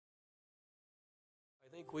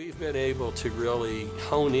think we've been able to really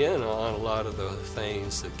hone in on a lot of the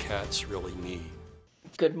things that cats really need.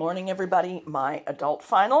 Good morning, everybody. My adult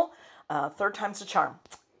final, third time's a charm.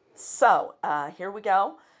 So here we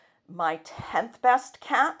go. My 10th best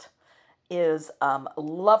cat is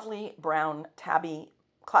lovely brown tabby,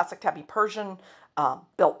 classic tabby Persian,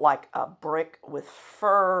 built like a brick with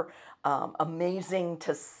fur. Amazing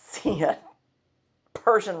to see a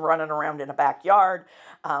Persian running around in a backyard,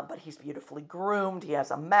 but he's beautifully groomed. He has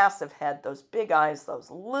a massive head, those big eyes, those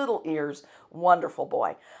little ears. Wonderful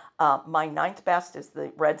boy. My 9th best is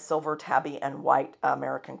the red, silver, tabby, and white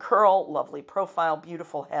American curl. Lovely profile,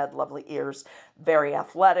 beautiful head, lovely ears, very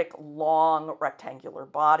athletic, long rectangular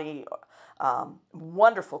body,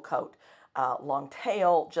 wonderful coat, long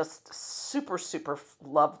tail. Just super, super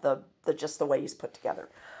love just the way he's put together.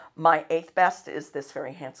 My 8th best is this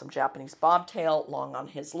very handsome Japanese bobtail, long on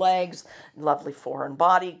his legs, lovely foreign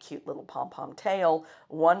body, cute little pom-pom tail,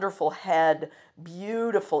 wonderful head,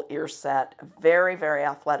 beautiful ear set, very, very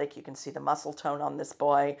athletic. You can see the muscle tone on this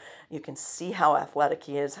boy. You can see how athletic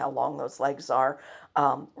he is, how long those legs are.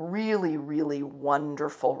 Really, really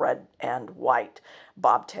wonderful red and white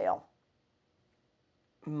bobtail.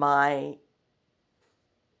 My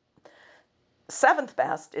 7th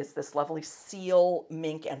best is this lovely seal,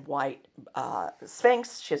 mink, and white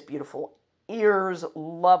Sphinx. She has beautiful ears,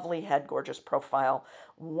 lovely head, gorgeous profile,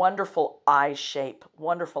 wonderful eye shape,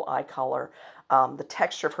 wonderful eye color. The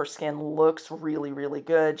texture of her skin looks really, really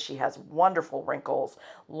good. She has wonderful wrinkles,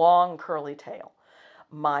 long curly tail.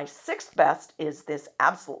 My 6th best is this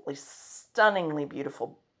absolutely stunningly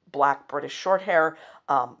beautiful black British Shorthair,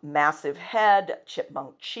 massive head,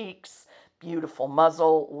 chipmunk cheeks, beautiful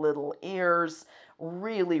muzzle, little ears,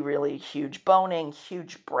 really, really huge boning,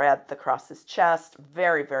 huge breadth across his chest,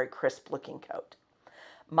 very, very crisp looking coat.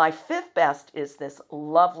 My 5th best is this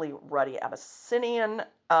lovely ruddy Abyssinian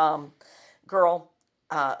girl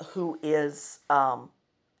who is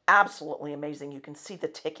absolutely amazing. You can see the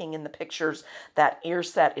ticking in the pictures. That ear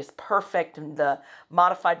set is perfect, and the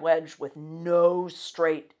modified wedge with no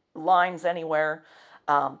straight lines anywhere.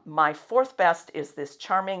 My 4th best is this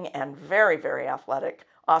charming and very, very athletic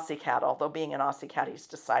Aussie cat, although being an Aussie cat, he's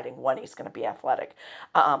deciding when he's going to be athletic.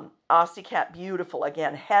 Aussie cat, beautiful.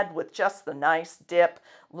 Again, head with just the nice dip,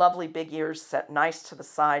 lovely big ears set nice to the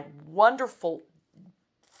side, wonderful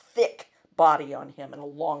thick body on him and a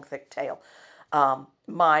long, thick tail.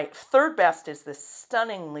 My 3rd best is this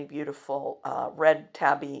stunningly beautiful red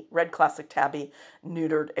classic tabby,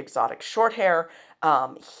 neutered exotic Shorthair.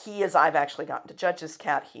 I've actually gotten to judge this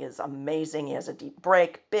cat. He is amazing. He has a deep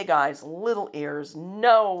break, big eyes, little ears,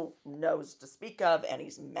 no nose to speak of, and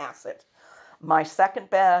he's massive. My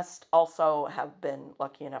 2nd best, also have been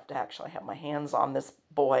lucky enough to actually have my hands on this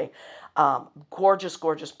boy. Gorgeous,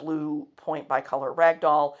 gorgeous blue point bicolor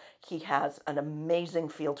ragdoll. He has an amazing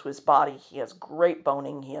feel to his body. He has great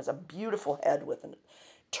boning. He has a beautiful head with a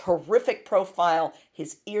terrific profile.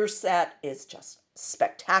 His ear set is just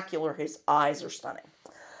spectacular. His eyes are stunning.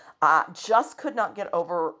 Just could not get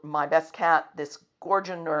over my best cat, this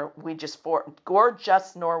gorgeous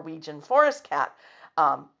Norwegian forest cat.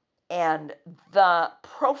 And the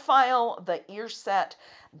profile, the ear set,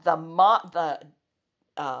 the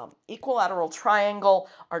equilateral triangle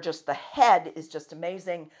are just, the head is just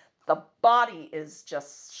amazing. The body is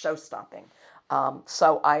just show-stopping.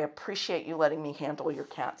 So I appreciate you letting me handle your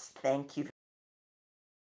cats. Thank you.